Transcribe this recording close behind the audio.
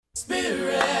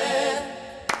Spirit,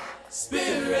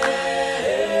 Spirit.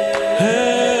 Hey,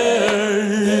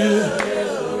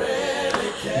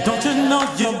 don't you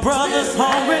know your brother's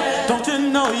hungry? Don't you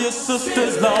know your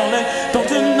sister's lonely? Don't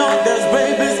you know there's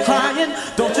babies crying?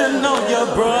 Don't you know your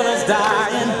brother's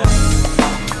dying?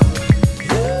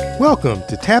 Welcome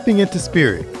to Tapping into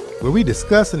Spirit, where we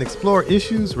discuss and explore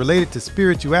issues related to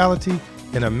spirituality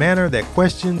in a manner that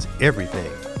questions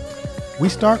everything. We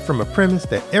start from a premise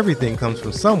that everything comes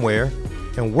from somewhere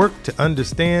and work to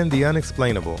understand the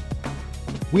unexplainable.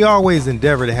 We always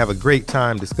endeavor to have a great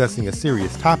time discussing a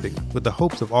serious topic with the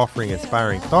hopes of offering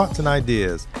inspiring thoughts and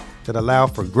ideas that allow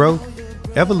for growth,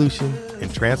 evolution,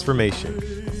 and transformation.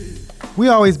 We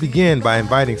always begin by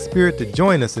inviting Spirit to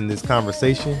join us in this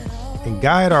conversation and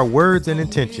guide our words and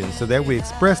intentions so that we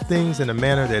express things in a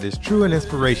manner that is true and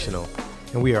inspirational,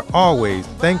 and we are always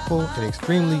thankful and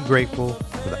extremely grateful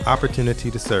for the opportunity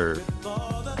to serve.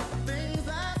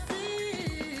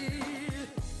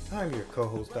 I'm your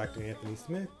co-host, Dr. Anthony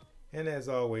Smith, and as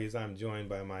always, I'm joined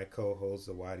by my co-hosts,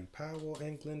 Zawadi Powell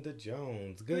and Glenda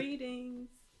Jones. Greetings.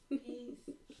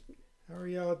 How are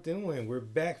y'all doing? We're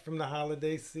back from the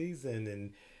holiday season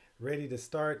and ready to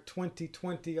start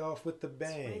 2020 off with the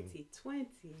bang.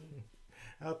 2020.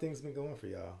 How things been going for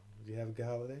y'all? Did you have a good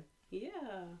holiday?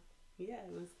 Yeah,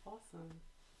 it was awesome.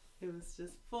 It was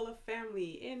just full of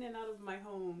family in and out of my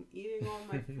home, eating all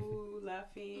my food,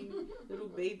 laughing, little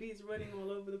babies running all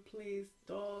over the place,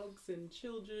 dogs and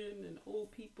children and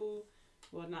old people.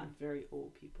 Well, not very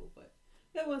old people, but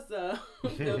it was,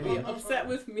 they'll be upset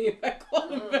with me if I call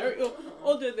them very old,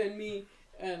 older than me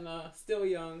and still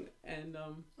young. And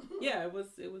yeah, it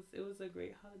was a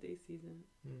great holiday season.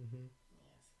 Mm-hmm.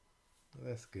 Well,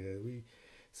 that's good. We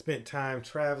spent time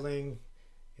traveling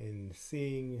and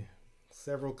seeing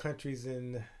several countries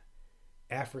in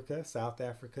Africa, South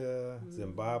Africa,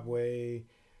 Zimbabwe,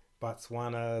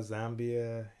 Botswana,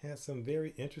 Zambia. Had some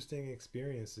very interesting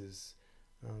experiences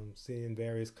seeing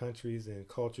various countries and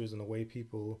cultures and the way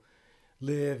people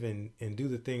live and do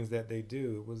the things that they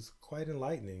do. It was quite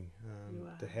enlightening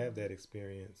to have that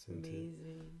experience and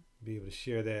Amazing. to be able to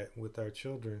share that with our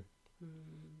children.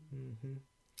 Mm-hmm.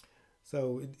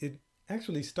 So it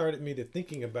actually started me to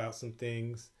thinking about some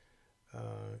things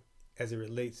as it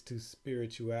relates to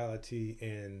spirituality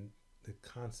and the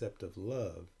concept of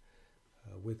love,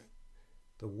 with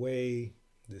the way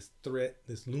this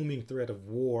looming threat of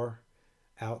war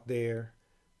out there.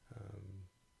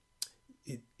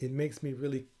 It makes me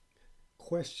really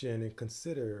question and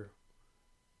consider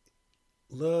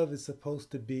love is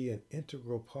supposed to be an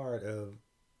integral part of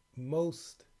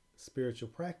most spiritual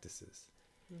practices.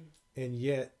 And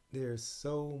yet there's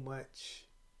so much,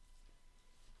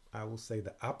 I will say,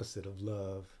 the opposite of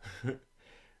love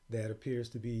that appears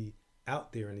to be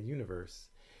out there in the universe.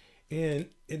 And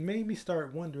it made me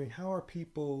start wondering, how are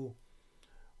people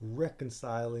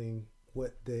reconciling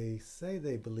what they say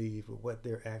they believe with what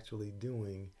they're actually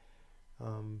doing?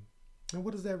 And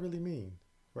what does that really mean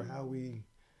for how we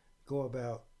go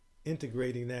about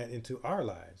integrating that into our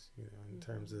lives, in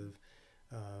terms of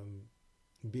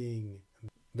being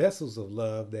vessels of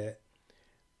love that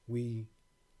we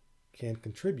can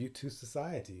contribute to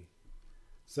society.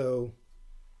 So,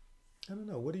 I don't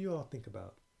know. What do you all think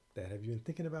about that? Have you been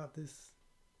thinking about this?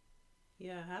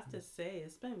 Yeah, I have to say,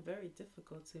 it's been very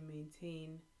difficult to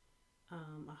maintain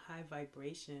a high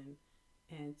vibration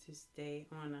and to stay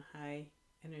on a high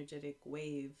energetic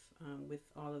wave with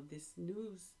all of this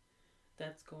news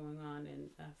that's going on. And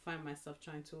I find myself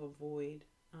trying to avoid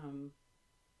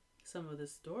some of the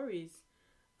stories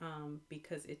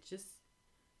because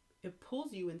it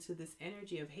pulls you into this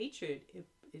energy of hatred.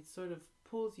 It sort of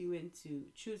pulls you into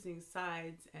choosing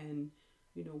sides and,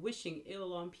 wishing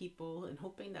ill on people and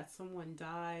hoping that someone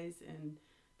dies, and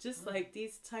just like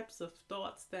these types of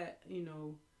thoughts that,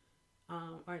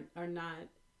 are not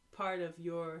part of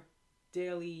your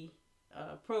daily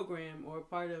program or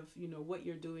part of, what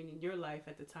you're doing in your life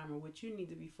at the time, or what you need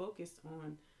to be focused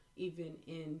on, even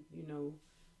in,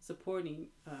 supporting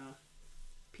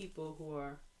people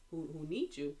who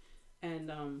need you.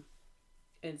 And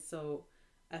so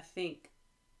I think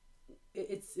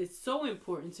it's so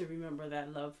important to remember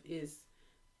that love is,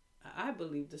 I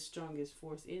believe, the strongest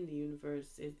force in the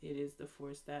universe. It is the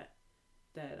force that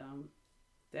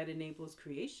enables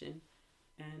creation,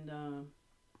 and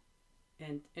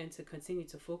to continue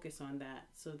to focus on that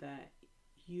so that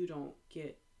you don't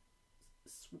get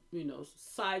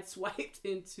sideswiped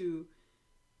into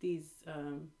these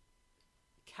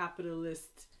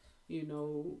capitalist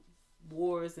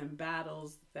wars and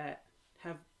battles that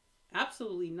have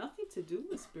absolutely nothing to do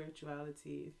with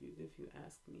spirituality, if you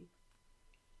ask me.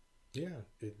 Yeah,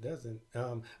 it doesn't.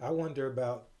 I wonder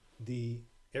about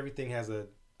everything has a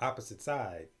opposite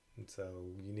side, and so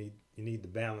you need the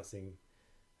balancing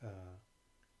uh,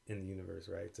 in the universe,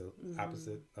 right? So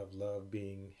opposite of love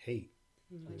being hate.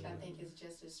 Which I think is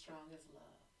just as strong as love.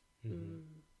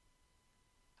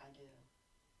 I do.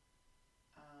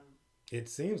 It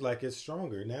seems like it's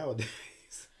stronger nowadays.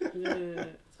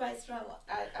 It's quite strong.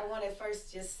 I want to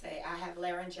first just say I have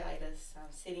laryngitis.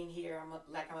 I'm sitting here. I'm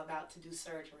about to do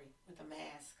surgery with a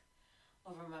mask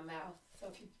over my mouth. So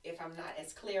if I'm not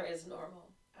as clear as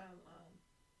normal, I'm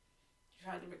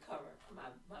trying to recover from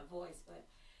my voice. But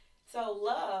so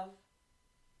love,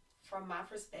 from my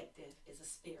perspective, is a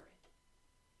spirit.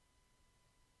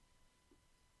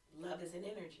 Love is an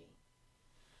energy.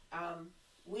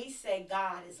 We say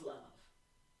God is love.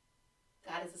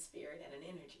 God is a spirit and an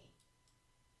energy.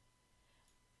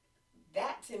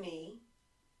 That to me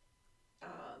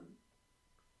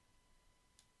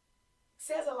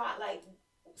says a lot. Like,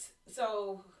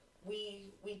 so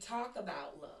we talk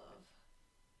about love,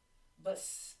 but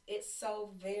it's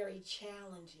so very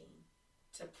challenging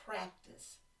to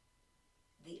practice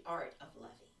the art of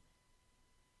loving.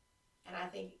 And I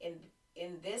think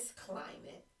in this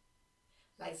climate,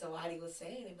 like Zawadi was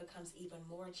saying, it becomes even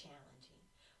more challenging.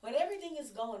 When everything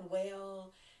is going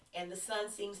well and the sun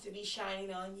seems to be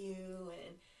shining on you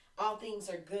and all things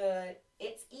are good,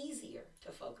 it's easier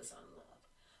to focus on love.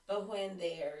 But when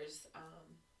there's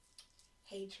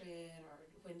hatred, or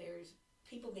when there's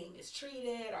people being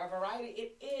mistreated, or variety,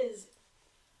 it is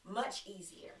much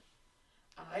easier.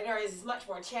 Or it's much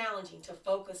more challenging to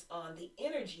focus on the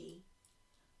energy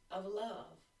of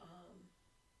love.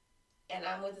 And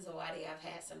I'm with Zawadi. I've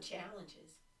had some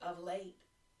challenges of late,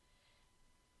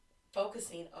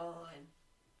 focusing on,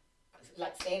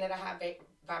 like, staying at a high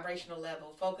vibrational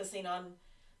level, focusing on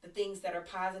the things that are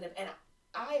positive. And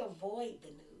I avoid the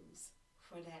news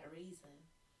for that reason.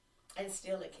 And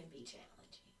still it can be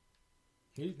challenging.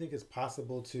 Do you think it's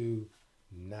possible to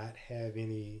not have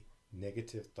any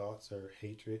negative thoughts or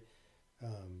hatred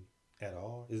at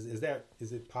all? Is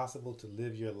it possible to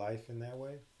live your life in that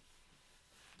way?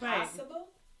 Possible?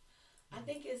 I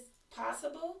think it's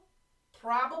possible.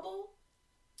 Probable?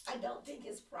 I don't think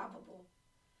it's probable.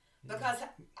 Because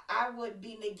I would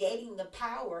be negating the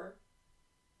power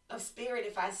of spirit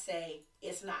if I say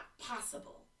it's not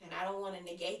possible. And I don't want to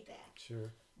negate that.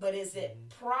 Sure. But is it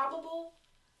probable?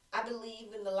 I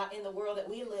believe in the world that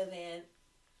we live in,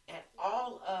 and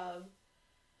all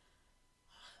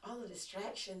the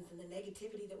distractions and the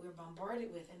negativity that we're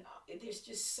bombarded with, and there's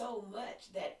just so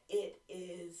much that it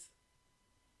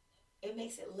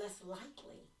makes it less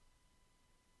likely.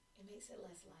 It makes it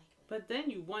less likely. But then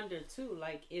you wonder too,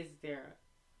 like, is there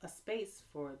a space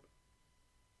for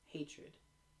hatred?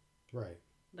 Right.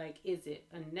 Like, is it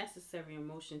a necessary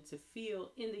emotion to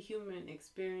feel in the human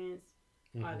experience?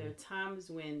 Are there times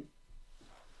when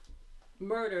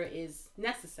murder is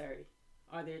necessary?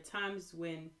 Are there times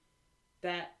when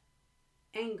that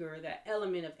anger, that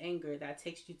element of anger that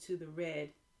takes you to the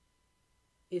red,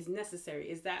 is necessary?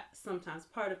 Is that sometimes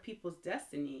part of people's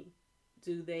destiny?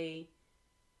 Do they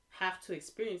have to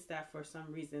experience that for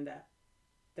some reason that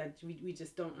we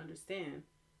just don't understand?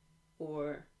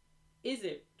 Or is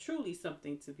it truly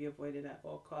something to be avoided at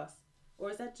all costs?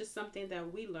 Or is that just something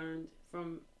that we learned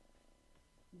from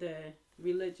the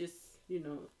religious,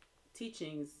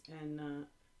 teachings and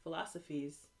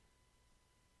philosophies?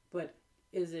 But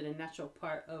is it a natural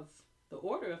part of the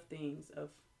order of things, of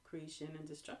creation and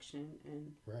destruction,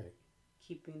 and right,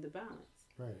 keeping the balance?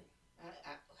 Right.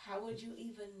 How would you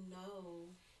even know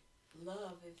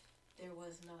love if there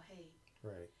was no hate?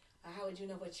 Right. How would you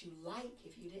know what you like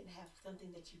if you didn't have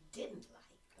something that you didn't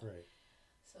like? Right.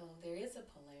 So there is a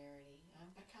polarity.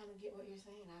 I kind of get what you're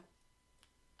saying.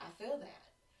 I feel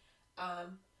that.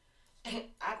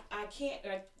 I can't.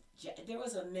 There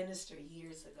was a minister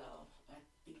years ago. I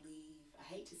believe, I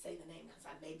hate to say the name because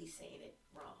I may be saying it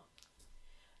wrong,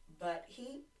 but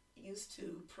he used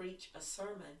to preach a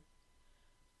sermon.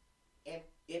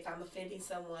 If I'm offending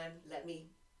someone, let me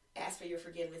ask for your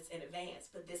forgiveness in advance.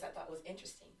 But this I thought was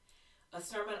interesting. A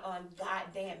sermon on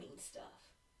God damning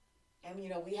stuff. And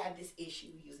we had this issue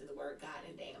using the word God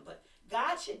and damn, but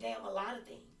God should damn a lot of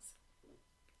things.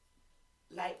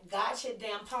 Like, God should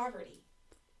damn poverty,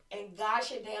 and God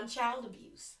should damn child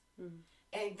abuse,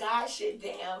 and God should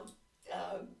damn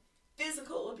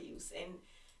physical abuse, and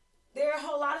there are a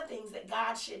whole lot of things that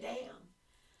God should damn.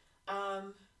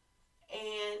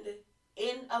 And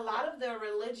in a lot of the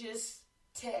religious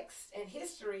texts and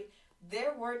history,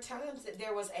 there were times that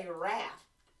there was a wrath,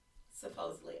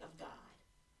 supposedly, of God.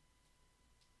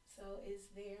 So is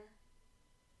there?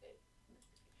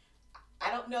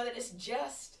 I don't know that it's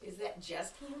just. Is that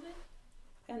just human?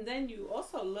 And then you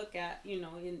also look at, you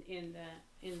know, in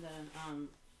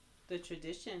the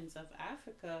traditions of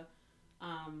Africa,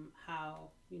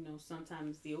 how, you know,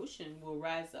 sometimes the ocean will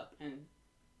rise up and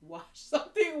wash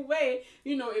something away.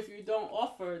 You know, if you don't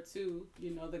offer to,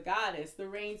 you know, the goddess, the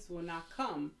rains will not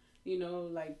come. You know,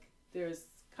 like there's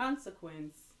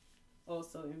consequence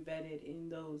also embedded in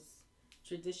those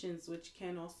traditions, which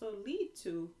can also lead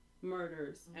to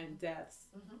murders and deaths.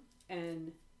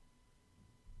 And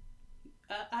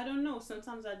I don't know,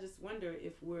 sometimes I just wonder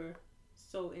if we're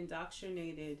so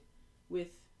indoctrinated with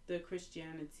the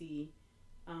Christianity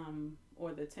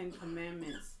or the Ten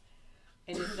Commandments,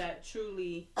 and is that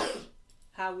truly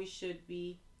how we should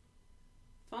be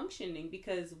functioning?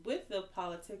 Because with the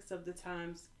politics of the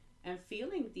times and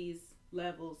feeling these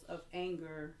levels of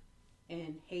anger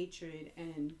and hatred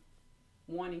and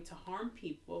wanting to harm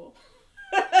people,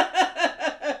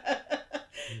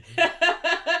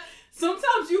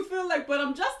 sometimes you feel like, but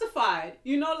I'm justified,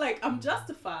 you know, like I'm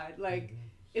justified. Like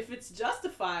if it's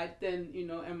justified, then, you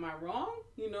know, am I wrong?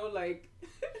 You know, like.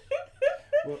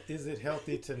 Well, is it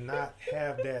healthy to not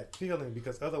have that feeling?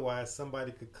 Because otherwise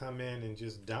somebody could come in and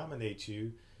just dominate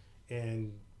you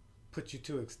and put you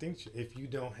to extinction if you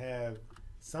don't have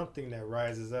something that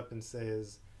rises up and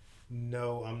says,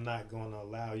 no, I'm not going to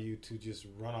allow you to just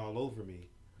run all over me.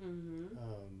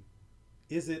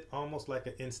 Is it almost like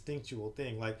an instinctual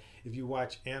thing? Like if you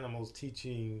watch animals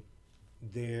teaching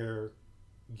their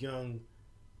young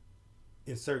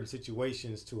in certain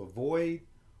situations to avoid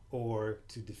or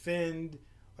to defend,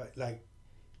 like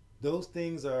those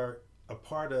things are a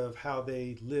part of how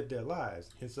they live their lives.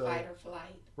 And so, fight or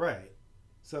flight. Right.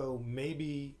 So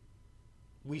maybe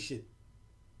we should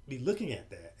be looking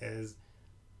at that as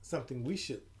something we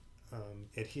should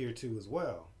adhere to as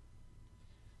well.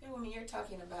 And when you're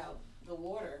talking about the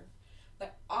water,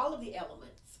 but all of the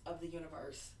elements of the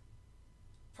universe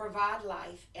provide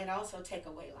life and also take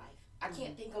away life. I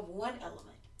can't think of one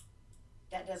element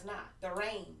that does not. The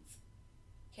rains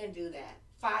can do that.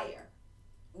 Fire,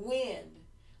 wind.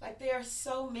 Like there are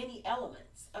so many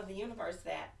elements of the universe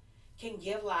that can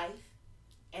give life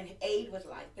and aid with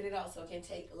life, but it also can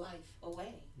take life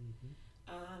away.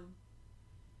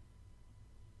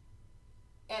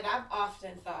 And I've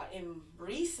often thought in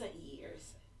recent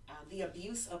years, the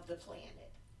abuse of the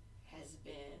planet has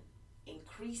been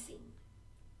increasing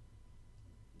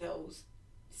those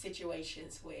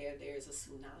situations where there's a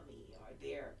tsunami or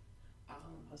there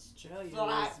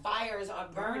fires are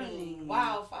burning,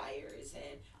 wildfires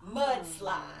and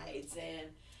mudslides, and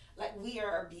like we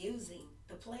are abusing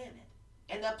the planet.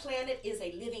 And the planet is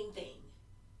a living thing.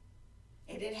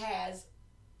 And it has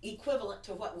equivalent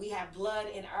to what we have blood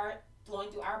in our flowing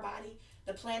through our body.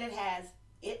 The planet has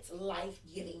its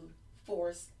life-giving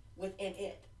force within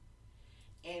it.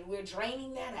 And we're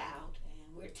draining that out,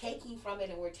 and we're taking from it,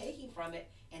 and we're taking from it,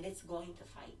 and it's going to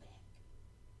fight back.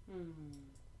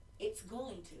 It's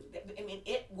going to. I mean,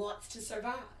 it wants to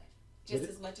survive just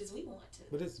as much as we want to.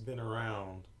 But it's been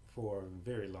around for a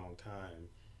very long time.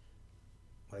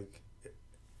 Like,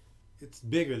 it's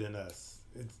bigger than us.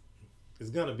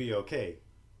 It's going to be okay.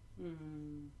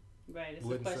 Right, it's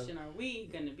a question, are we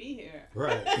going to be here?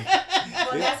 Right.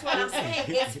 Well, that's what I'm saying.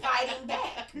 It's fighting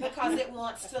back because it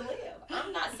wants to live.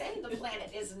 I'm not saying the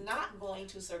planet is not going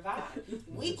to survive.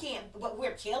 We can't, but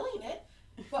we're killing it.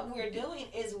 What we're doing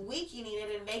is weakening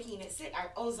it and making it sick.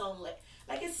 Our ozone layer.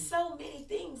 Like, it's so many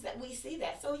things that we see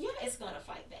that. So, yeah, it's going to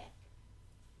fight back.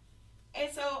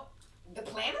 And so, the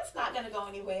planet's not going to go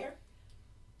anywhere.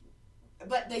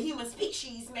 But the human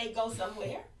species may go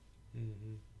somewhere.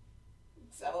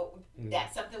 So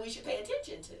that's something we should pay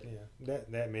attention to. Yeah,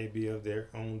 that may be of their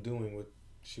own doing with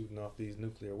shooting off these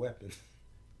nuclear weapons.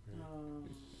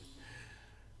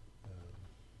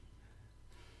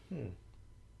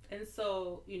 And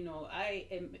so, you know,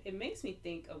 it makes me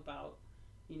think about,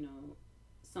 you know,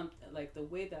 something like the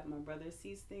way that my brother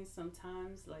sees things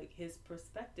sometimes, like his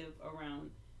perspective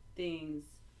around things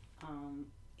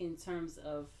in terms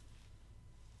of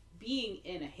being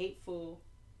in a hateful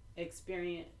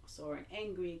experience or an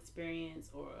angry experience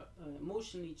or an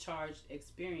emotionally charged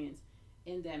experience,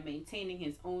 in that maintaining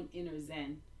his own inner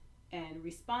zen and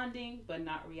responding but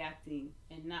not reacting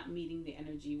and not meeting the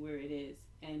energy where it is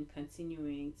and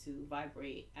continuing to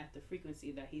vibrate at the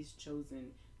frequency that he's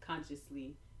chosen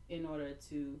consciously in order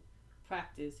to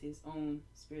practice his own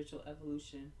spiritual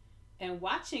evolution. And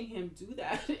watching him do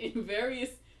that in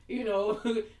various, you know,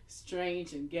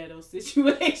 strange and ghetto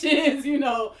situations, you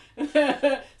know,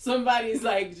 somebody's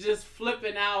like just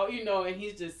flipping out, you know, and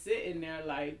he's just sitting there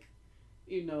like,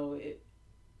 you know,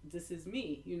 this is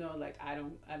me, you know, like I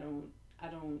I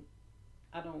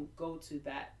don't go to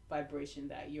that vibration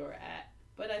that you're at,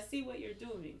 but I see what you're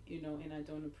doing, and I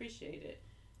don't appreciate it.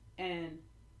 And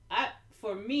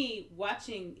for me,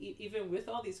 watching, even with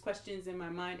all these questions in my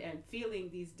mind and feeling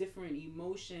these different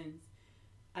emotions,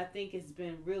 I think it's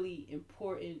been really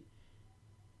important,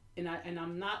 and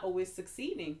I'm not always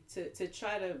succeeding to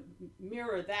try to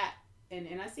mirror that.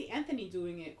 And I see Anthony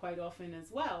doing it quite often as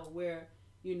well, where,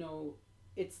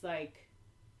 it's like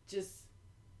just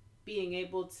being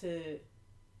able to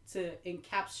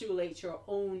encapsulate your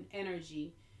own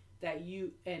energy, that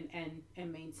you and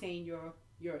maintain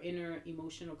your inner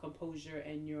emotional composure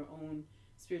and your own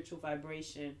spiritual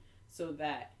vibration, so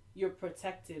that you're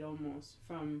protected almost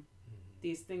from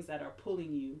these things that are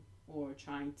pulling you or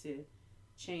trying to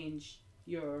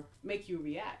make you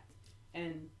react.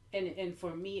 And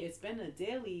for me, it's been a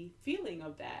daily feeling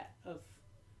of that, of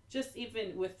just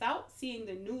even without seeing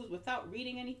the news, without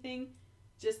reading anything,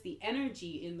 just the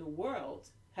energy in the world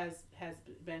has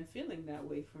been feeling that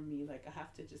way for me. Like, I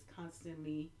have to just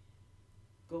constantly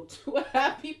go to a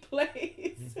happy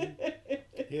place.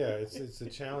 Yeah, it's a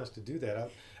challenge to do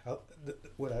that.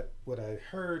 What I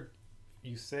heard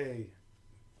you say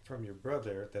from your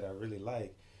brother that I really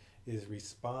like is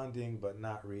responding but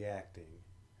not reacting.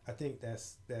 I think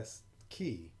that's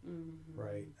key,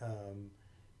 right?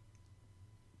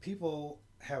 People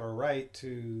have a right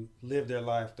to live their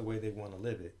life the way they want to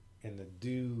live it and to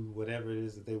do whatever it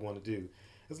is that they want to do,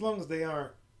 as long as they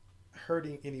aren't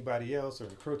hurting anybody else or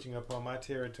encroaching upon my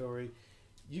territory.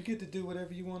 You get to do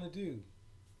whatever you want to do.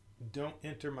 Don't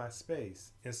enter my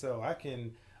space. And so I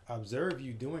can observe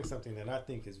you doing something that I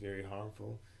think is very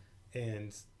harmful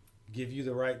and give you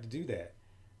the right to do that.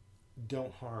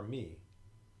 Don't harm me.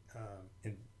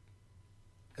 And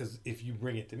because if you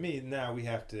bring it to me, now we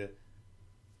have to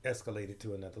escalate it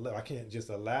to another level. I can't just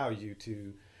allow you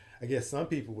to. I guess some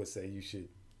people would say you should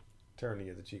turn the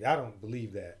other cheek. I don't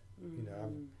believe that.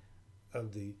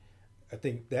 I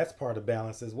think that's part of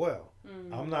balance as well.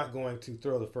 I'm not going to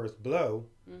throw the first blow,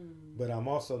 but I'm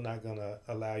also not going to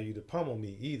allow you to pummel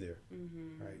me either.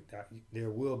 Right?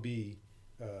 There will be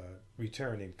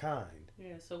return in kind.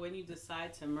 Yeah. So when you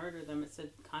decide to murder them, it's a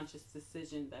conscious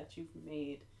decision that you've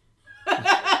made.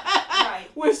 Right.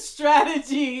 With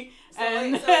strategy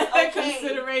and so it's okay.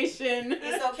 Consideration.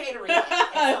 It's okay to react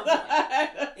at some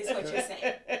point. Is what you're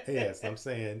saying. Yes, I'm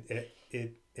saying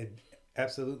it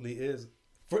absolutely is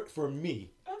for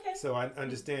me. Okay. So I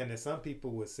understand that some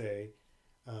people would say,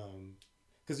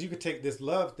 because you could take this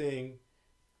love thing,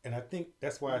 and I think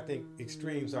that's why I think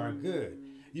extremes aren't good.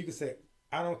 You could say,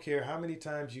 I don't care how many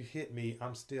times you hit me,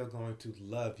 I'm still going to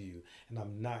love you, and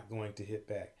I'm not going to hit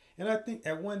back. And I think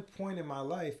at one point in my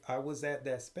life, I was at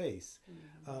that space.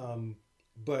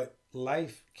 But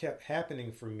life kept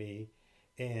happening for me,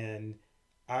 and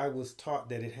I was taught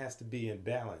that it has to be in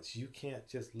balance. You can't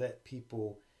just let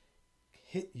people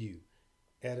hit you.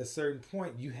 At a certain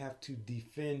point, you have to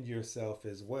defend yourself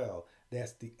as well.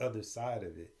 That's the other side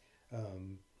of it.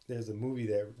 There's a movie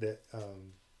that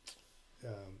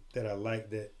I like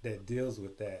that deals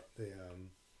with that.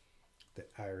 The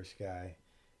Irish guy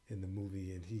in the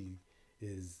movie, and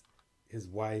his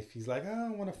wife, he's like, I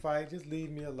don't want to fight, just leave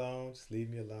me alone,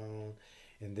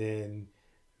 and then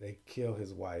they kill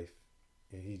his wife,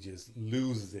 and he just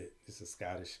loses it. It's a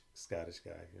Scottish guy, I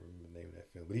can't remember the name of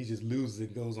that film, but he just loses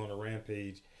it, goes on a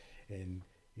rampage, and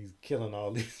he's killing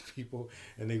all these people,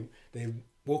 and they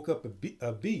woke up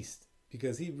a beast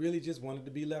because he really just wanted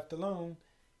to be left alone,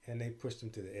 and they pushed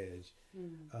him to the edge.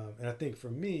 And I think for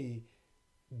me,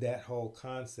 that whole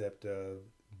concept of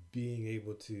being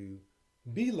able to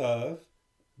be love,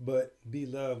 but be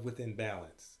love within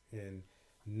balance, and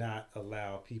not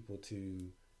allow people to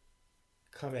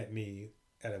come at me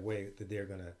at a way that they're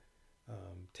going to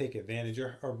take advantage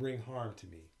or bring harm to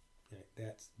me. Right?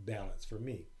 That's balance for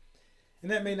me.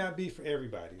 And that may not be for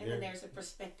everybody. And then there's a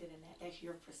perspective in that. That's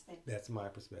your perspective. That's my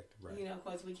perspective, right.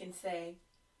 Because we can say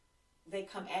they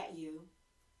come at you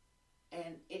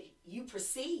and you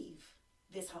perceive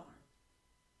this harm.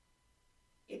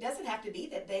 It doesn't have to be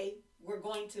that they were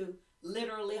going to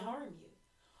literally harm you.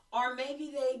 Or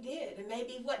maybe they did. And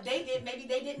maybe what they did, maybe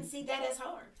they didn't see that as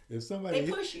harm. They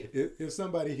push you. If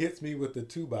somebody hits me with a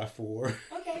 2x4.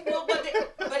 Okay, well,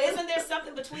 but isn't there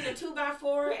something between a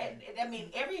 2x4 and,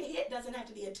 every hit doesn't have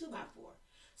to be a 2x4.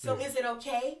 So is it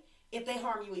okay if they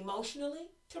harm you emotionally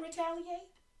to retaliate?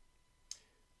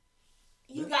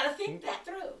 You got to think that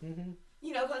through.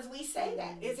 Because we say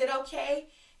that. Is it okay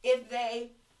if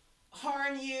they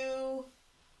harm you?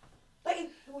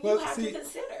 You have to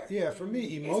consider. Yeah, for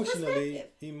me,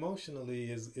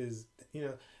 emotionally is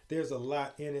there's a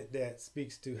lot in it that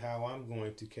speaks to how I'm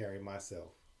going to carry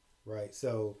myself, right?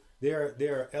 So there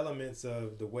are elements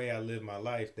of the way I live my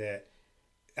life that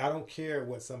I don't care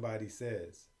what somebody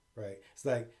says, right? It's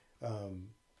like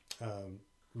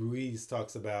Ruiz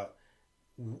talks about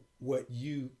what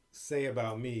you say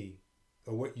about me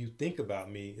or what you think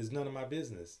about me is none of my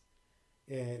business.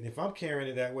 And if I'm carrying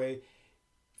it that way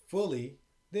fully,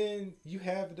 then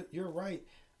you're right.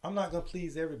 I'm not going to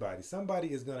please everybody.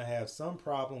 Somebody is going to have some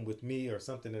problem with me or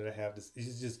something that I have.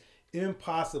 It's just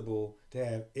impossible to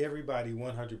have everybody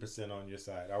 100% on your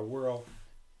side. Our world,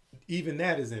 even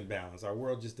that is in balance. Our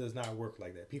world just does not work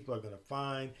like that. People are going to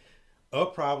find a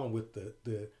problem with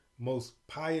the most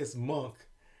pious monk.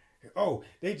 Oh,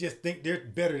 they just think they're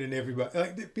better than everybody.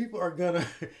 Like, people are going to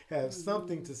have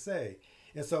something to say.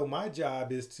 And so my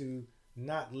job is to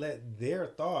not let their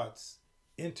thoughts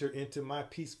enter into my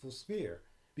peaceful sphere,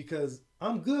 because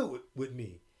I'm good with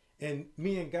me. And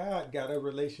me and God got a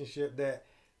relationship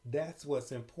that's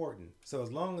what's important. So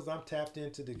as long as I'm tapped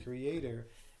into the Creator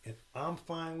and I'm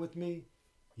fine with me,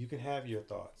 you can have your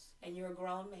thoughts. And you're a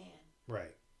grown man.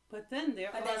 Right. But then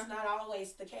But that's not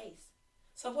always the case.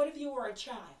 So what if you were a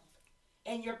child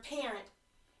and your parent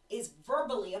is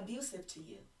verbally abusive to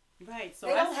you? Right. So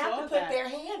they don't have to put their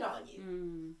hand on you.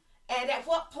 Mm. And at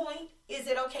what point is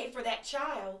it okay for that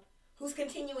child who's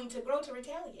continuing to grow to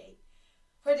retaliate?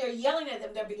 Where they're yelling at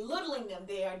them, they're belittling them,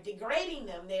 they are degrading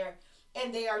them, they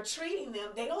are treating them.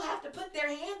 They don't have to put their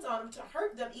hands on them to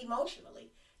hurt them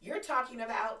emotionally. You're talking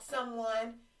about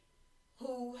someone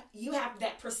who you have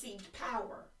that perceived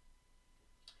power.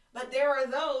 But there are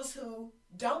those who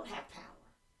don't have power.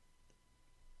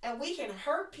 And we can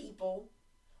hurt people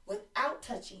without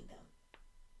touching them.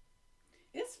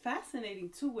 It's fascinating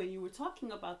too when you were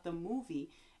talking about the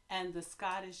movie and the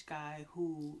Scottish guy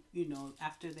who,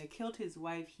 after they killed his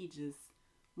wife, he just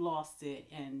lost it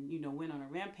and, went on a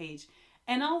rampage.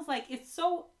 And I was like, it's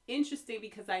so interesting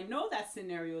because I know that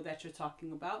scenario that you're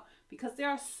talking about, because there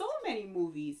are so many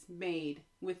movies made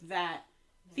with that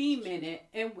theme in it,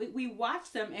 and we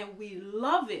watch them and we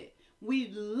love it. We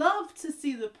love to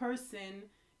see the person,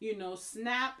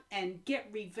 snap and get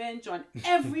revenge on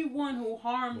everyone who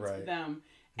harmed them.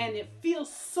 And it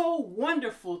feels so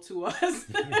wonderful to us.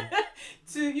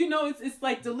 It's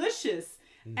like delicious.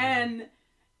 And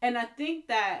I think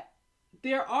that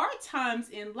there are times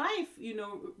in life,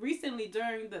 recently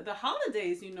during the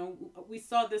holidays, we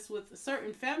saw this with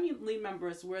certain family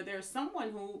members where there's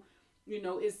someone who,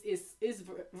 is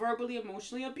verbally,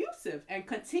 emotionally abusive and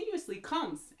continuously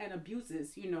comes and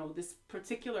abuses, this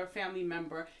particular family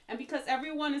member. And because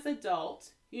everyone is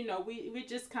adult, we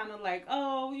just kind of like,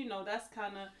 oh, that's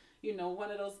kind of, one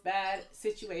of those bad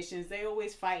situations. They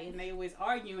always fighting, they always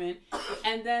arguing.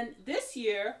 And then this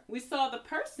year we saw the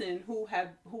person who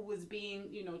was being,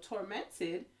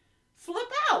 tormented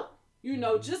flip out,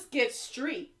 just get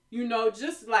street.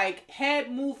 Just like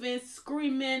head moving,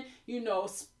 screaming,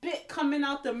 spit coming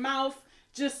out the mouth,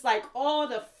 just like all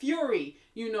the fury,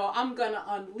 I'm going to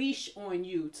unleash on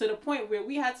you, to the point where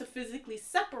we had to physically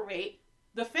separate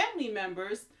the family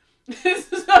members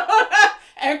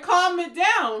and calm it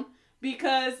down,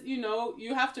 because,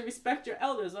 you have to respect your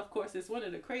elders. Of course, it's one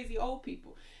of the crazy old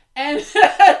people. And so,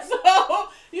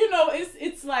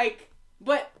 it's like,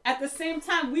 but at the same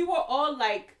time, we were all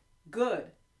like, good.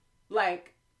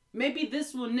 Like, maybe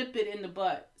this will nip it in the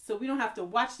bud, so we don't have to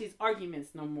watch these arguments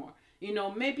no more.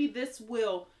 Maybe this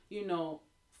will,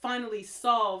 finally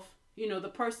solve,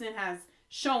 the person has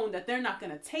shown that they're not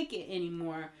going to take it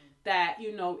anymore, that,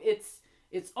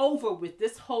 it's over with.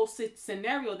 This whole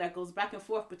scenario that goes back and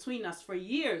forth between us for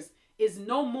years is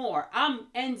no more. I'm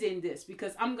ending this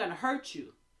because I'm going to hurt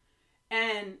you.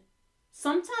 And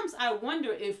sometimes I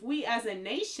wonder if we as a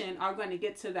nation are going to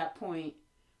get to that point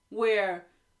where,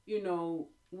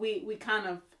 we kind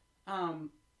of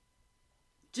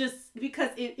just, because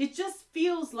it just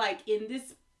feels like in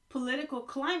this political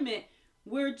climate,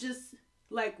 we're just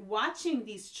like watching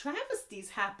these travesties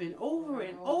happen over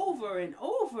and over and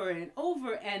over and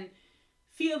over, and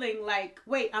feeling like,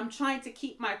 wait, I'm trying to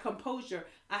keep my composure.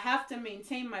 I have to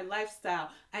maintain my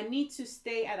lifestyle. I need to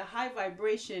stay at a high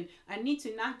vibration. I need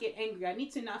to not get angry. I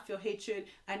need to not feel hatred.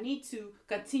 I need to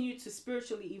continue to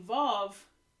spiritually evolve,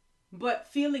 but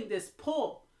feeling this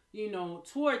pull,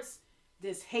 towards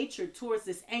this hatred, towards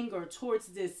this anger, towards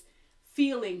this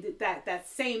feeling that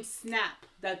same snap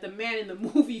that the man in the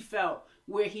movie felt,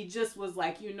 where he just was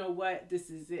like, you know what, this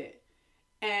is it.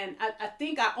 And I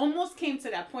think I almost came to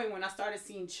that point when I started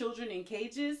seeing children in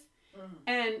cages.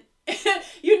 And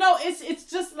it's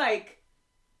just like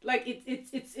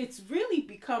it's really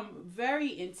become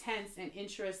very intense and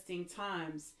interesting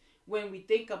times when we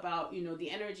think about, the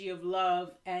energy of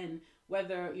love and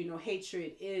whether,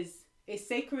 hatred is a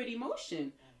sacred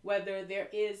emotion, whether there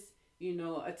is,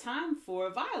 a time for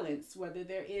violence, whether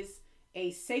there is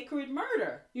a sacred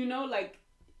murder, like,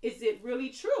 is it really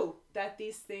true that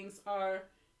these things are,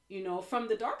 from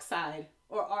the dark side,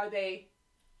 or are they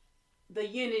the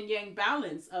yin and yang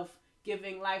balance of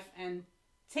giving life and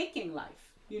taking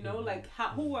life? Like,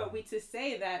 who are we to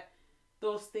say that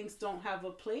those things don't have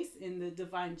a place in the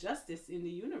divine justice in the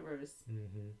universe?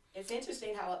 It's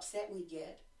interesting how upset we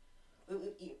get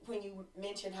when you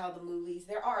mention how the movies,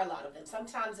 there are a lot of them.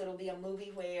 Sometimes it'll be a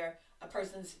movie where a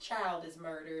person's child is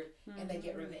murdered and they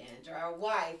get revenge, or a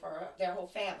wife, or their whole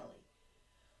family.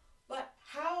 But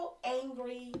how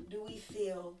angry do we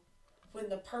feel when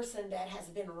the person that has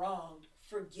been wronged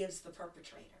forgives the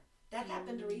perpetrator? That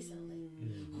happened recently.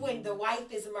 When the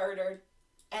wife is murdered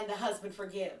and the husband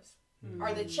forgives,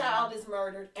 or the child is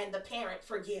murdered and the parent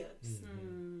forgives.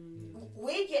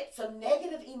 We get some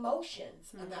negative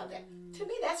emotions about that. To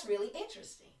me, that's really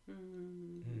interesting.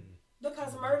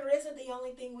 Because murder isn't the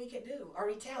only thing we could do, or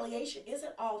retaliation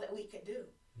isn't all that we could do.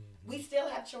 We still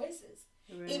have choices.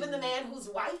 Even the man whose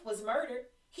wife was murdered,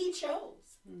 he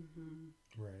chose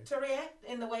to react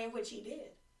in the way in which he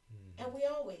did. And we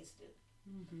always do.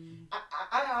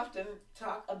 I often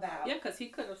talk about... Yeah, because he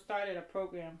could have started a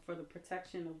program for the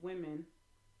protection of women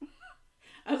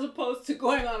as opposed to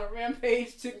going on a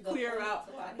rampage to clear out.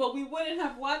 But we wouldn't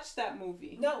have watched that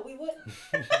movie. No, we wouldn't.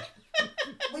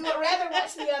 We would rather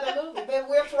watch the other movie, but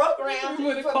we're programmed.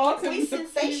 We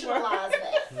sensationalize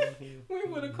that. We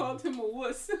would have called him a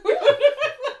wuss.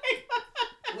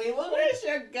 We would. Where's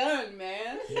your gun,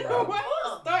 man? Why are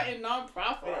you starting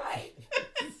non-profit? Right.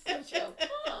 Such a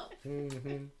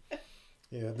pump.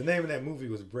 Yeah, the name of that movie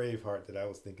was Braveheart that I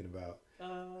was thinking about.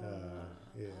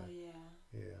 Yeah.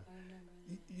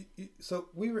 So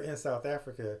we were in South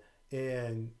Africa,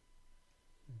 and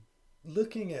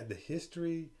looking at the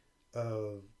history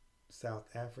of South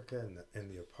Africa and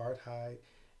the apartheid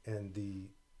and the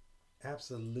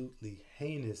absolutely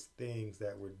heinous things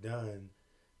that were done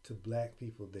to black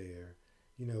people there,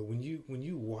 when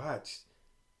you watch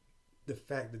the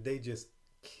fact that they just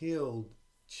killed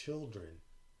children,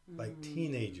 like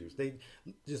teenagers, they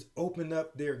just opened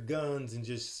up their guns and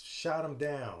just shot them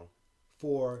down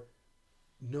for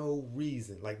no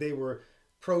reason. Like they were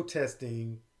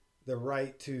protesting the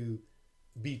right to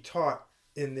be taught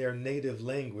in their native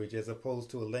language as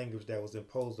opposed to a language that was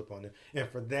imposed upon them. And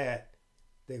for that,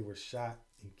 they were shot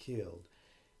and killed.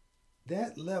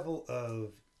 That level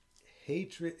of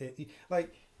hatred, and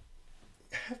like,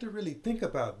 I have to really think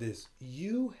about this.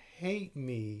 You hate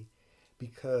me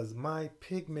because my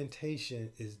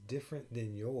pigmentation is different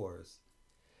than yours.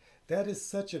 That is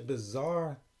such a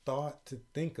bizarre thought to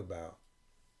think about.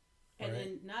 And right?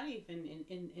 then not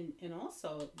even and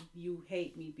also you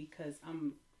hate me because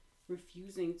I'm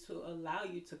refusing to allow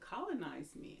you to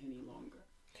colonize me any longer.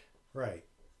 Right.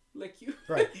 Like you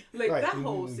right. like right. that And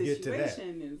whole we can get to that.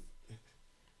 situation is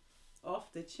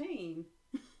off the chain.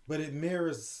 But it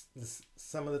mirrors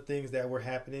some of the things that were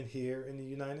happening here in the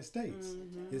United States.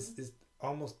 It's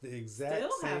almost the exact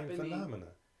Still same happening. phenomena.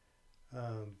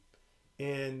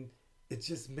 And it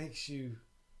just makes you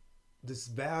this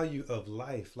value of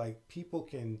life. Like people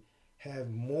can have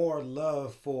more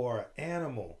love for an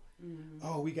animal.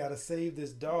 Oh, we got to save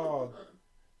this dog.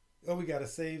 Oh, we got to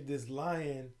save this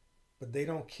lion. But they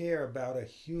don't care about a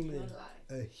human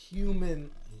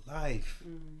life.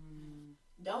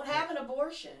 Don't have an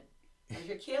abortion.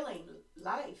 You're killing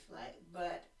life.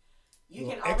 But you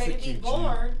We'll can already be execute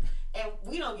born, and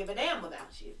we don't give a damn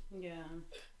about you. Yeah.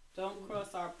 Don't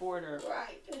cross our border.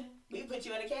 Right. We put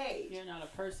you in a cage. You're not a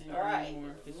person Right.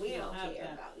 anymore. 'Cause We you don't have care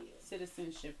that about you.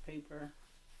 citizenship paper.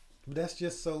 But that's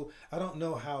just so, I don't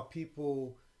know how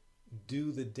people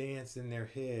do the dance in their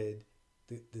head,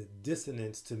 the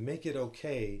dissonance to make it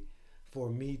okay for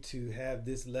me to have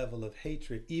this level of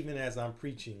hatred, even as I'm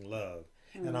preaching love.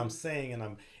 And I'm saying,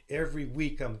 and every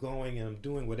week I'm going and I'm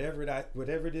doing whatever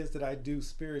it is that I do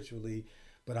spiritually,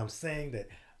 but I'm saying that,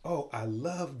 oh, I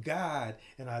love God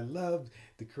and I love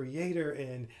the Creator,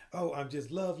 and oh, I'm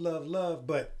just love,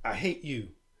 but I hate you.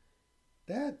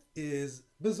 That is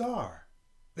bizarre.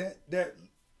 That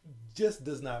just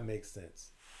does not make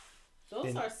sense.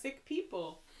 Those are sick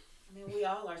people. I mean, we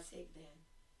all are sick then,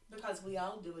 because we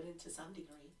all do it to some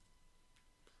degree.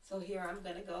 So here I'm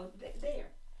going to go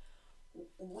there.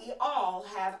 We all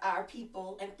have our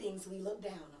people and things we look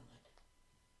down on.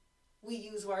 We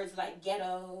use words like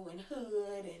ghetto and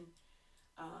hood and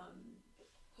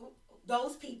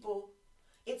those people.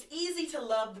 It's easy to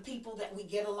love the people that we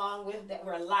get along with, that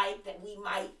we're like, that we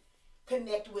might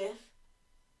connect with.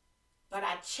 But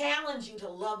I challenge you to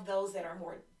love those that are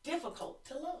more difficult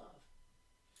to love.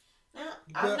 Now,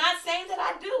 I'm not saying that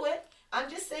I do it. I'm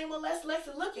just saying, well, let's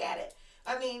look at it.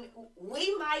 I mean,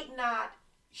 we might not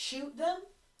shoot them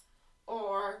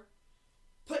or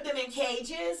put them in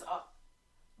cages,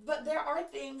 but there are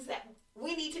things that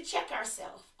we need to check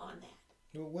ourselves on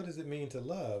that. Well, what does it mean to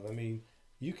love? I mean,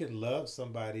 you can love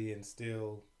somebody and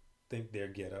still think they're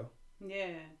ghetto.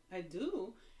 Yeah, I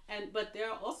do. But there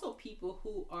are also people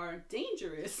who are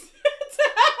dangerous to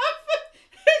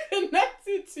have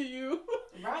connected to you.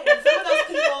 Right. And some of those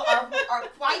people are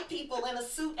white people in a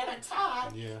suit and a tie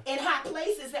in high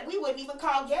places that we wouldn't even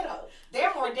call ghetto.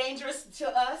 They're more dangerous to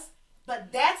us,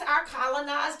 but that's our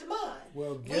colonized mind.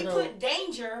 Well, ghetto, we put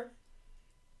danger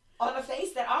on a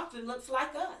face that often looks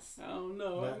like us. I don't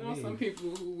know. I know some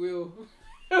people who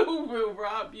will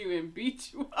rob you and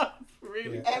beat you up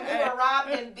really bad. And we were robbed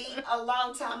and beat a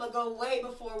long time ago, way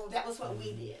before that was what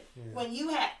we did. Yeah. When you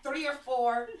had 3 or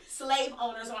 4 slave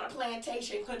owners on a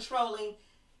plantation controlling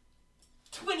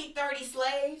 20, 30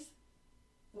 slaves,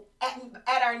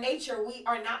 at our nature, we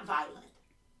are not violent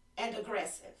and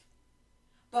aggressive.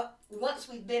 But once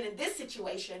we've been in this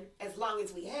situation, as long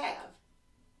as we have,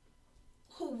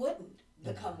 who wouldn't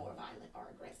become more violent or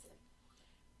aggressive?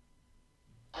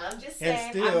 I'm just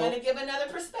saying, I'm going to give another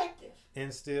perspective.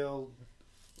 And still,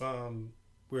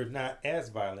 we're not as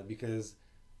violent because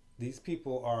these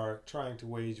people are trying to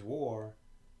wage war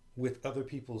with other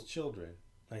people's children.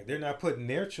 Like, they're not putting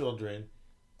their children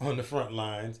on the front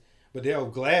lines, but they'll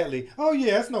gladly, oh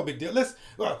yeah, it's no big deal.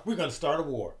 We're going to start a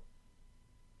war.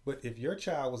 But if your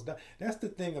child was done, that's the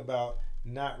thing about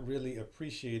not really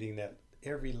appreciating that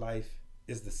every life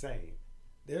is the same.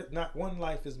 Not one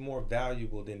life is more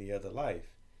valuable than the other life.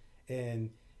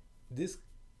 And this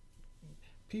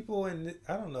people I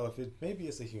don't know if maybe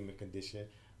it's a human condition,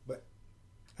 but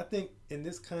I think in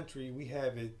this country we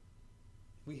have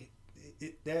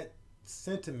that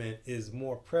sentiment is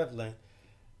more prevalent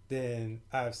than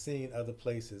I've seen other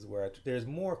places where there's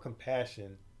more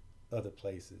compassion other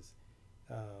places.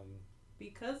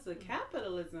 Because of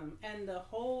capitalism and the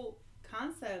whole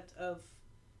concept of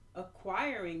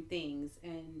acquiring things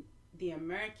and the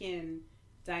American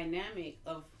dynamic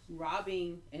of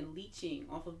robbing and leeching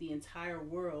off of the entire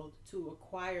world to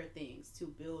acquire things, to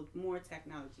build more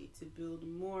technology, to build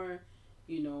more,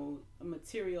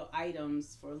 material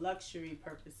items for luxury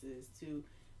purposes, to,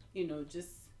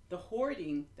 just the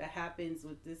hoarding that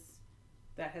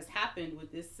has happened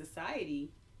with this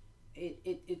society.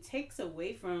 It takes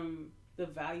away from the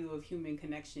value of human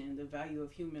connection, the value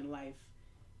of human life.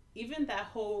 Even that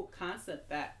whole concept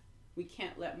that we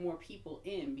can't let more people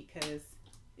in because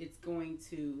it's going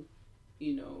to,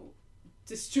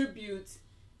 distribute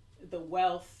the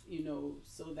wealth,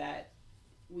 so that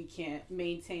we can't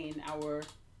maintain our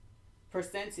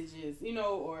percentages,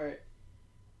 or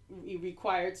we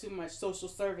require too much social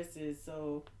services.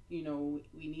 So, we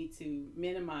need to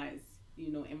minimize,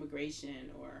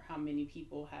 immigration or how many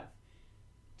people have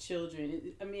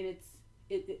children.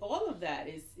 All of that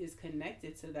is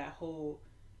connected to that whole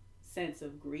sense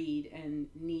of greed and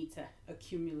need to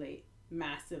accumulate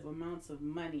massive amounts of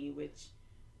money, which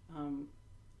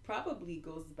probably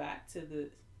goes back to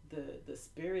the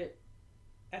spirit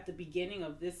at the beginning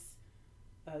of this,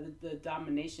 the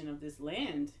domination of this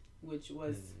land, which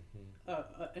was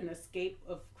an escape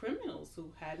of criminals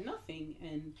who had nothing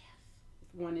and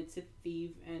wanted to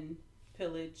thieve and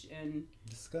pillage and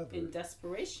discover in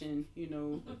desperation,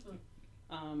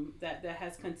 that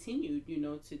has continued,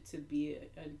 to be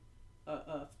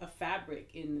a fabric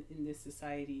in this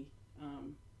society,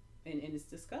 and it's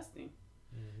disgusting.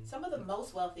 Mm-hmm. Some of the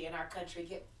most wealthy in our country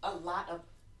get a lot of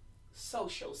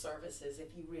social services,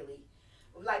 if you really,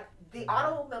 like the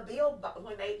automobile,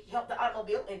 when they helped the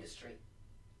automobile industry.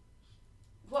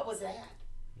 What was that?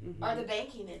 Mm-hmm. Or the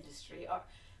banking industry, or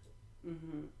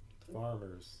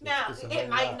farmers. Now, it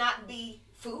might not be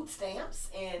food stamps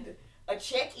and a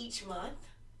check each month,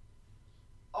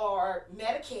 or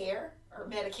Medicare or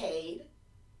Medicaid,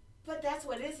 but that's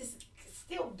what it is. It's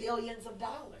still billions of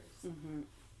dollars. Mm-hmm.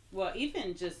 Well,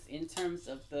 even just in terms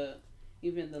of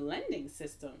even the lending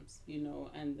systems,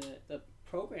 and the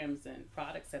programs and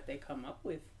products that they come up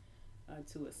with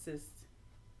to assist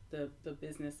the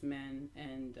businessmen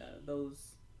and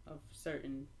those of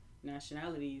certain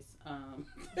nationalities.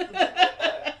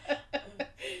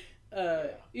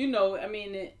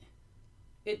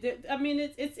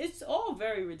 It's all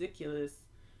very ridiculous,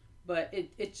 but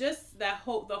it just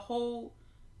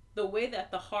the way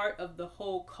that the heart of the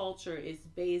whole culture is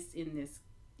based in this,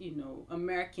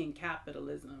 American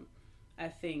capitalism, I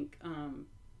think,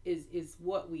 is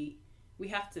what we we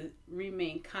have to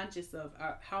remain conscious of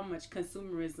how much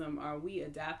consumerism are we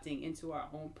adapting into our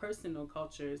own personal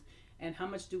cultures, and how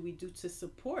much do we do to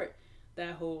support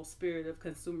that whole spirit of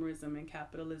consumerism and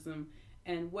capitalism,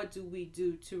 and what do we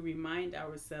do to remind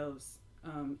ourselves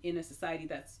in a society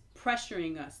that's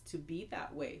pressuring us to be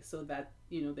that way, so that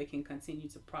they can continue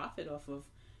to profit off of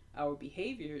our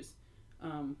behaviors.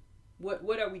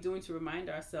 What are we doing to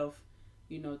remind ourselves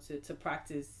to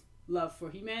practice love for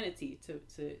humanity, to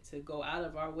go out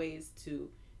of our ways to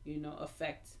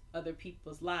affect other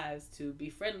people's lives, to be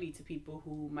friendly to people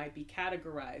who might be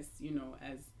categorized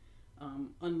as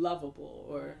unlovable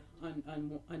or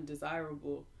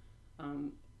undesirable,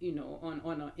 on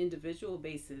an individual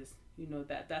basis.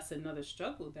 That's another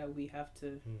struggle that we have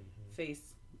to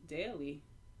face daily.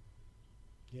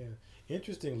 Yeah.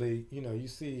 Interestingly, you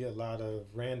see a lot of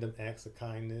random acts of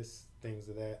kindness, things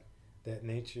of that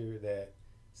nature that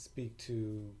speak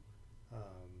to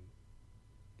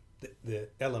the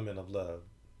element of love,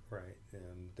 right?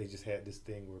 And they just had this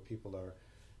thing where people are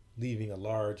leaving a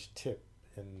large tip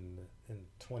in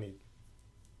 2020,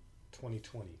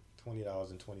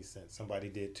 $20.20. Somebody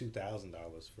did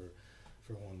 $2,000 for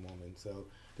one woman. So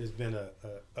there's been a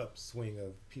upswing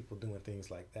of people doing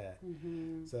things like that.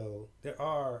 Mm-hmm. So there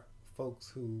are folks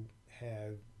who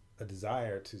have a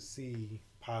desire to see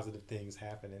positive things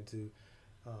happen and to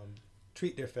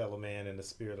treat their fellow man in the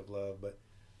spirit of love, but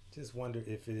just wonder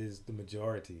if it is the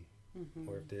majority,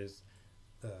 or if there's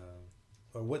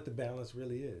or what the balance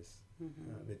really is.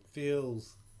 It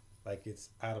feels like it's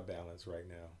out of balance right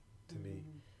now to me.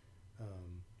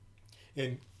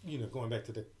 And going back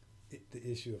to the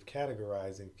issue of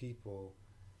categorizing people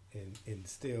and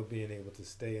still being able to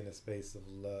stay in a space of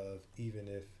love, even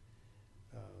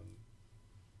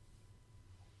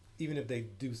if they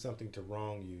do something to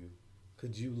wrong you.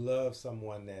 Could you love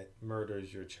someone that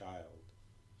murders your child?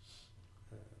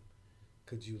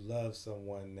 Could you love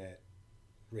someone that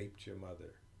raped your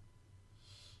mother?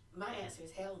 My answer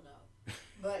is hell no.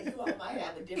 But you all might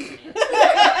have a different answer.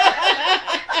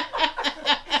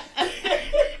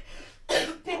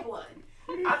 Pick one.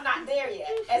 I'm not there yet,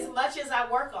 as much as I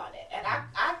work on it. And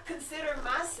I consider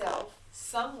myself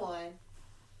someone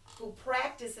who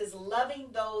practices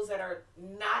loving those that are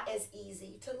not as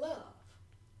easy to love.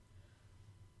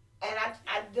 And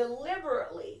I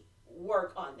deliberately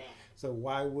work on that. So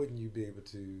why wouldn't you be able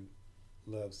to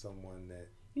love someone that...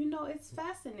 It's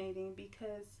fascinating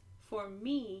because for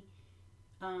me,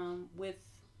 with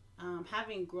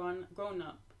having grown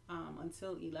up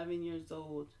until 11 years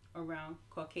old around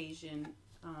Caucasian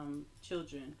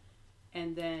children,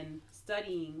 and then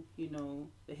studying,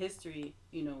 the history,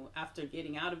 after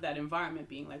getting out of that environment,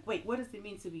 being like, wait, what does it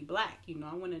mean to be black?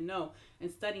 I want to know,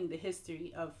 and studying the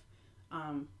history of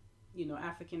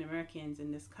African Americans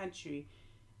in this country,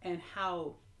 and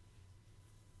how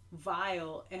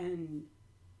vile and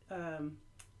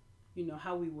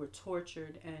how we were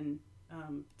tortured and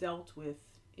dealt with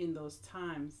in those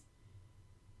times.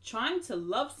 Trying to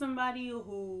love somebody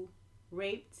who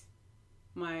raped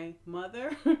my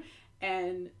mother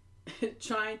and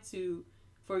trying to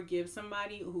forgive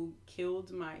somebody who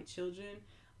killed my children,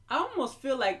 I almost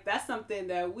feel like that's something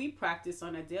that we practice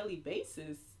on a daily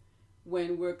basis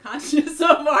when we're conscious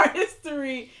of our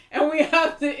history and we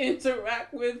have to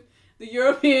interact with the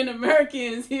European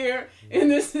Americans here in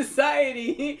this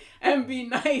society and be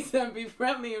nice and be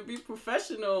friendly and be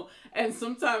professional, and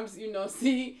sometimes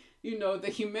see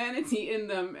the humanity in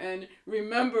them, and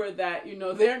remember that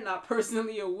they're not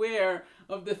personally aware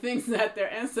of the things that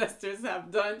their ancestors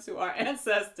have done to our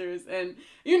ancestors. And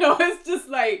it's just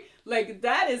like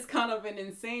that is kind of an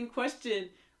insane question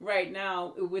right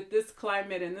now with this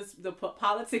climate and the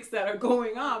politics that are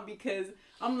going on, because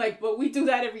I'm like, but we do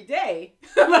that every day.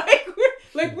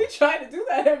 we try to do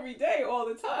that every day, all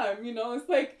the time. It's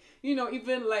like,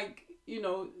 even like,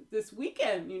 this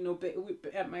weekend,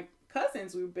 at my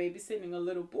cousin's, we were babysitting a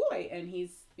little boy, and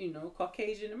he's,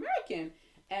 Caucasian American,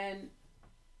 and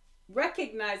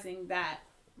recognizing that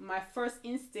my first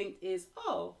instinct is,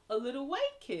 oh, a little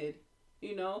white kid,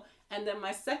 and then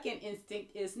my second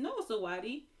instinct is, no,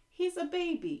 Zawadi, he's a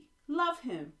baby. Love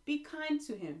him. Be kind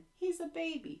to him. He's a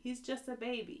baby. He's just a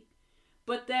baby.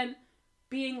 But then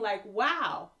being like,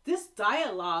 wow, this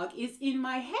dialogue is in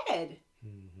my head.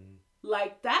 Mm-hmm.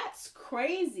 Like, that's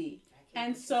crazy.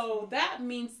 And so that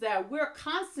means that we're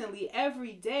constantly,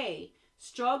 every day,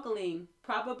 struggling,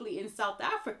 probably in South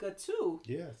Africa too.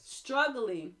 Yes.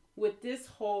 Struggling with this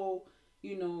whole,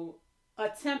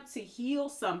 attempt to heal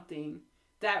something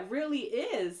that really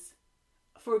is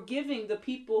forgiving the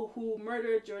people who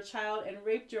murdered your child and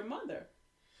raped your mother.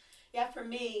 Yeah, for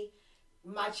me,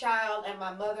 my child and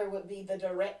my mother would be the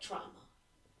direct trauma.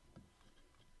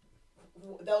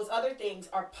 Those other things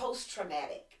are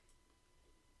post-traumatic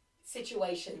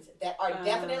situations that are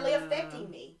definitely affecting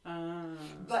me.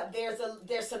 But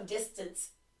there's some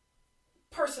distance,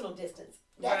 personal distance.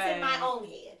 That's in my own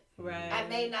head. Right. I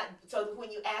may not. So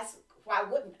when you ask, why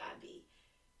wouldn't I be?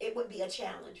 It would be a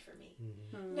challenge for me.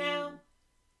 Mm-hmm. Now,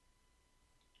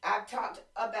 I've talked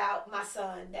about my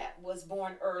son that was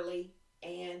born early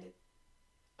and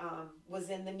was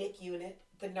in the NICU unit.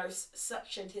 The nurse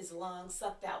suctioned his lung,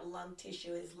 sucked out lung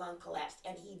tissue. His lung collapsed,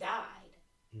 and he died.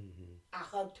 Mm-hmm. I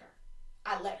hugged her.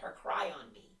 I let her cry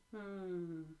on me.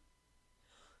 Hmm.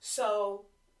 So,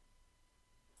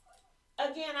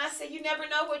 again, I say you never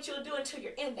know what you'll do until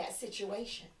you're in that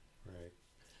situation. Right.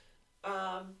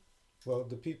 Well,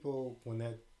 the people, when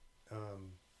that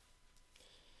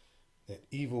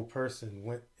evil person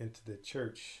went into the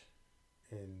church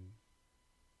and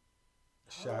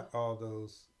shot all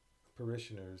those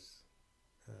parishioners,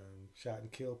 shot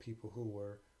and killed people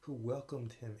who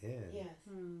welcomed him in, Yes.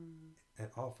 and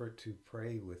offered to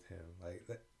pray with him. Like,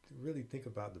 really think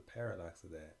about the paradox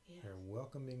of that. Yes. And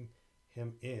welcoming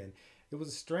him in. It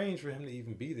was strange for him to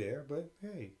even be there, but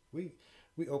hey, we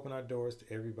open our doors to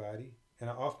everybody. And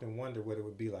I often wonder what it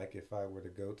would be like if I were to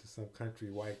go to some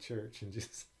country white church and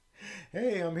just,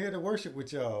 hey, I'm here to worship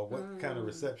with y'all. What kind of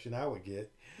reception I would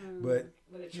get. But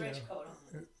With a trench coat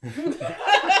on.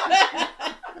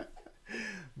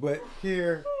 But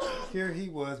here he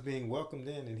was being welcomed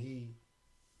in, and he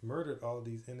murdered all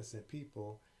these innocent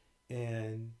people,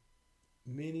 and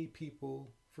many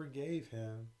people forgave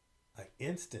him, like,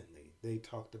 instantly. They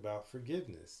talked about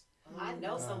forgiveness. Well, I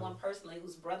know someone personally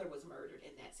whose brother was murdered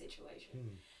in that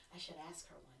situation. I should ask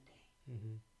her one day.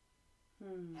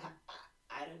 Mm-hmm.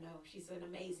 I don't know. She's an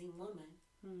amazing woman.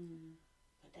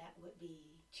 But that would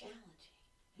be challenging.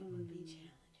 It would be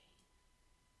challenging.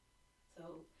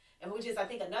 So, and which is, I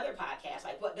think, another podcast.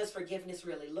 Like, what does forgiveness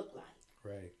really look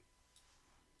like? Right.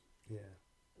 Yeah.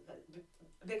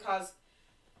 Because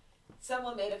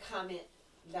someone made a comment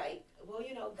like, well,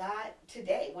 you know, God,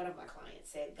 today, one of my clients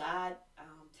said, God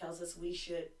tells us we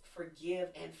should forgive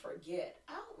and forget.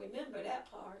 I don't remember that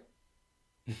part.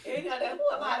 You know,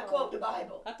 who am I to quote the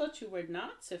Bible? I thought you were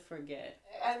not to forget.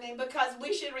 I mean, because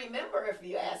we should remember, if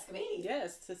you ask me.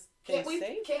 Yes, to stay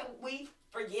safe. Can't we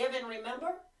forgive and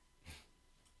remember?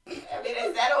 I mean,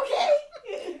 is that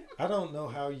okay? I don't know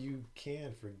how you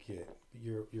can forget.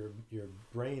 Your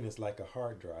brain is like a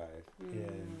hard drive,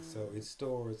 and so it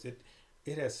stores it.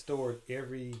 It has stored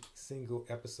every single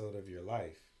episode of your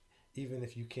life, even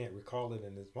if you can't recall it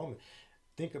in this moment.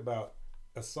 Think about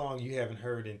a song you haven't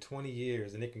heard in 20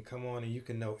 years, and it can come on and you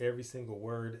can know every single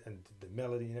word and the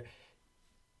melody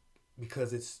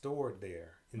because it's stored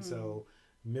there. And so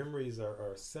memories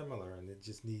are similar, and it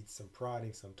just needs some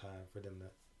prodding sometime for them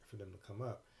to come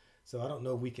up. So I don't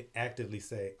know if we can actively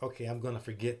say, okay, I'm going to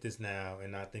forget this now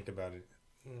and not think about it.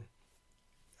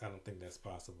 I don't think that's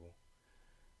possible.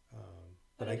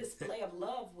 But a display of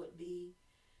love would be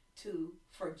to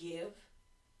forgive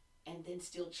and then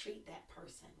still treat that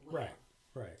person well.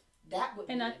 Right. That would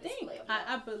be And I a display think, of love.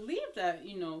 I believe that,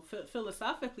 you know,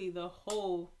 philosophically, the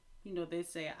whole, you know, they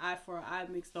say eye for eye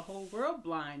makes the whole world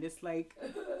blind. It's like,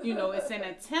 you know, it's an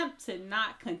attempt to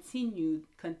not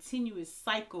continuous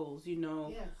cycles, you know,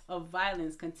 Yes. of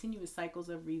violence, continuous cycles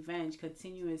of revenge,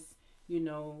 continuous, you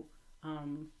know,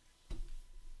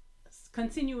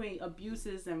 continuing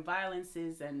abuses and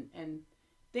violences and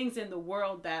things in the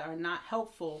world that are not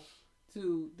helpful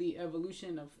to the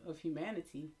evolution of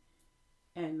humanity.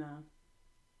 And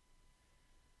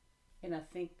I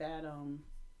think that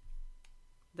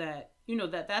that, you know,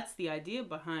 that's the idea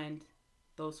behind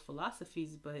those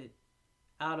philosophies, but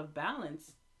out of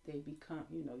balance they become,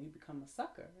 you know, you become a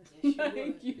sucker. Yes, you Like,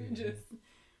 would. you're just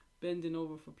bending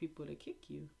over for people to kick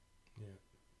you. Yeah.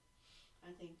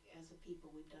 I think as a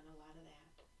people we've done a lot of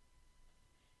that.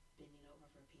 Bending over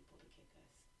for people to kick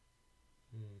us.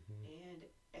 Mm-hmm. And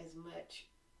as much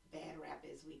bad rap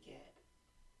as we get,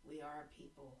 we are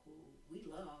people who we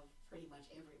love pretty much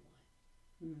everyone.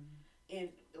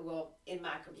 In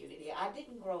my community, I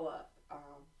didn't grow up.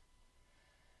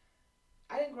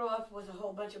 I didn't grow up with a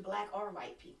whole bunch of black or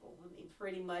white people. I mean,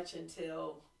 pretty much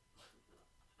until,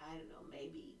 I don't know,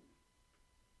 maybe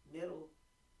middle,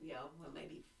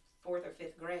 maybe 4th or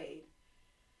 5th grade.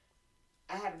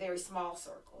 I had a very small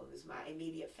circle. It was my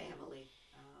immediate family.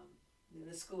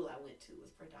 The school I went to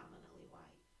was predominantly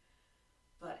white.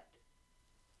 But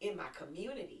in my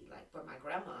community, like where my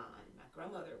grandma and my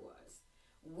grandmother was,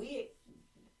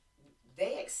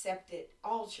 they accepted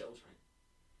all children.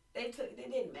 They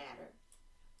didn't matter.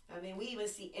 I mean, we even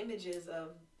see images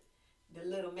of the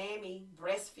little mammy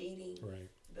breastfeeding. Right.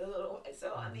 The little.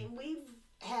 So I mean, we've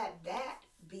had that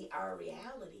be our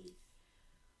reality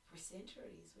for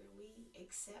centuries, where we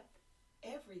accept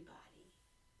everybody.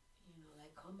 You know,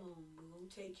 like, come on, we're gonna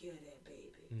take care of that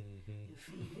baby and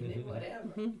feed it and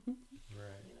whatever.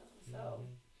 Right. You know, so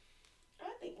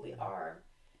I think we are,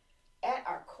 at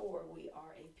our core, we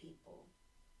are a people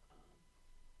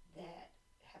that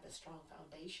have a strong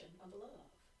foundation of love.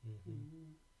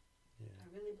 Yeah.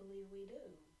 I really believe we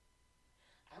do.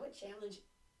 I would challenge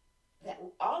that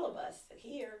all of us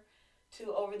here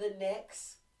to, over the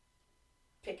next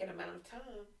pick an amount of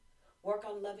time, work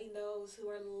on loving those who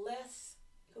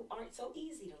aren't so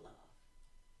easy to love.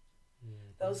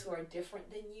 Those who are different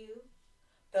than you,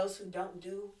 those who don't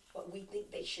do what we think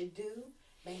they should do,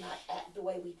 may not act the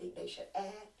way we think they should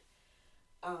act,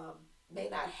 may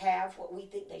not have what we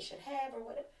think they should have, or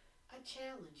whatever. I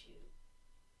challenge you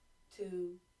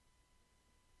to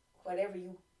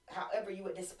however you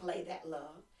would display that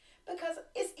love, because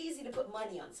it's easy to put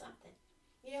money on something.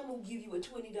 Yeah, I'm gonna give you a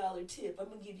 $20 tip. I'm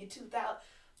gonna give you $2,000,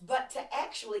 but to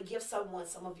actually give someone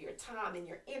some of your time and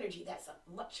your energy, that's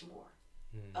much more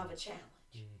of a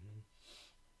challenge.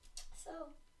 So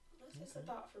that's just a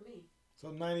thought for me. So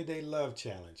 90-day love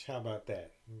challenge. How about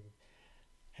that?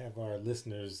 Have our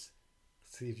listeners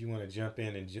see if you want to jump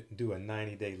in and do a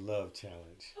 90-day love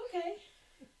challenge. Okay.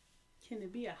 Can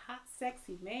it be a hot,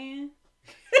 sexy man?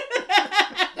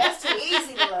 That's too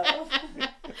easy to love.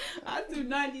 I do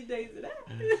 90 days of that.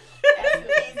 That's too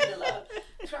easy to love.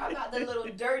 Try about the little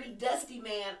dirty, dusty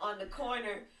man on the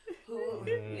corner who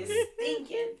is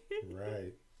stinking.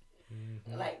 Right.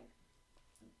 Like,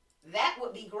 that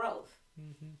would be growth.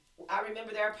 I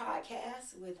remember their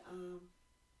podcast with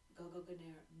Gogo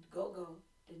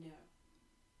De Niro.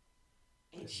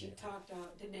 And she talked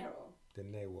about De Niro,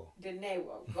 Gogo De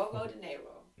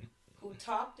Niro, who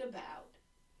talked about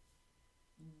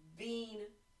being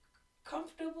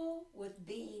comfortable with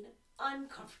being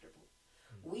uncomfortable.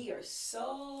 We are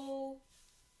so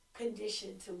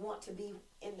conditioned to want to be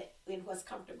in what's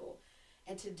comfortable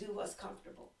and to do what's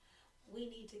comfortable. We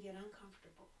need to get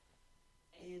uncomfortable,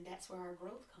 and that's where our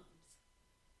growth comes.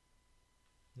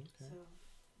 Okay. So,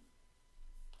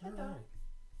 all right.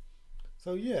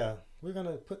 So yeah, we're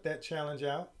gonna put that challenge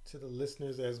out to the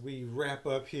listeners as we wrap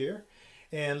up here,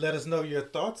 and let us know your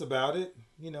thoughts about it.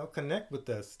 You know, connect with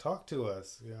us, talk to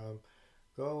us.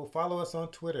 Go follow us on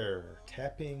Twitter,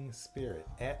 Tapping Spirit,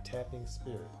 @Tapping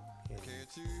Spirit, and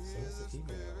send us an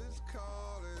email.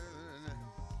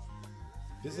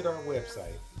 Visit our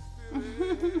website.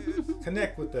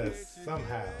 Connect with us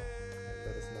somehow, and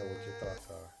let us know what your thoughts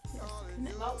are.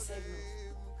 smoke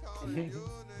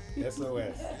signals.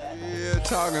 SOS. Yeah,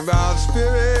 talking about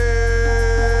spirit.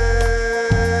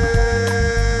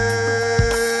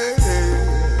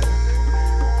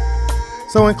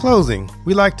 So in closing,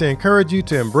 we like to encourage you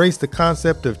to embrace the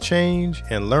concept of change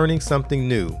and learning something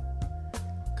new.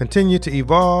 Continue to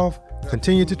evolve,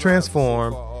 continue to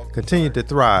transform, continue to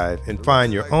thrive, and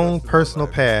find your own personal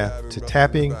path to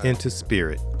tapping into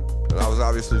spirit. And I was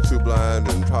obviously too blind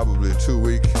and probably too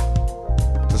weak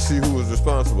to see who was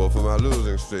responsible for my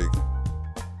losing streak.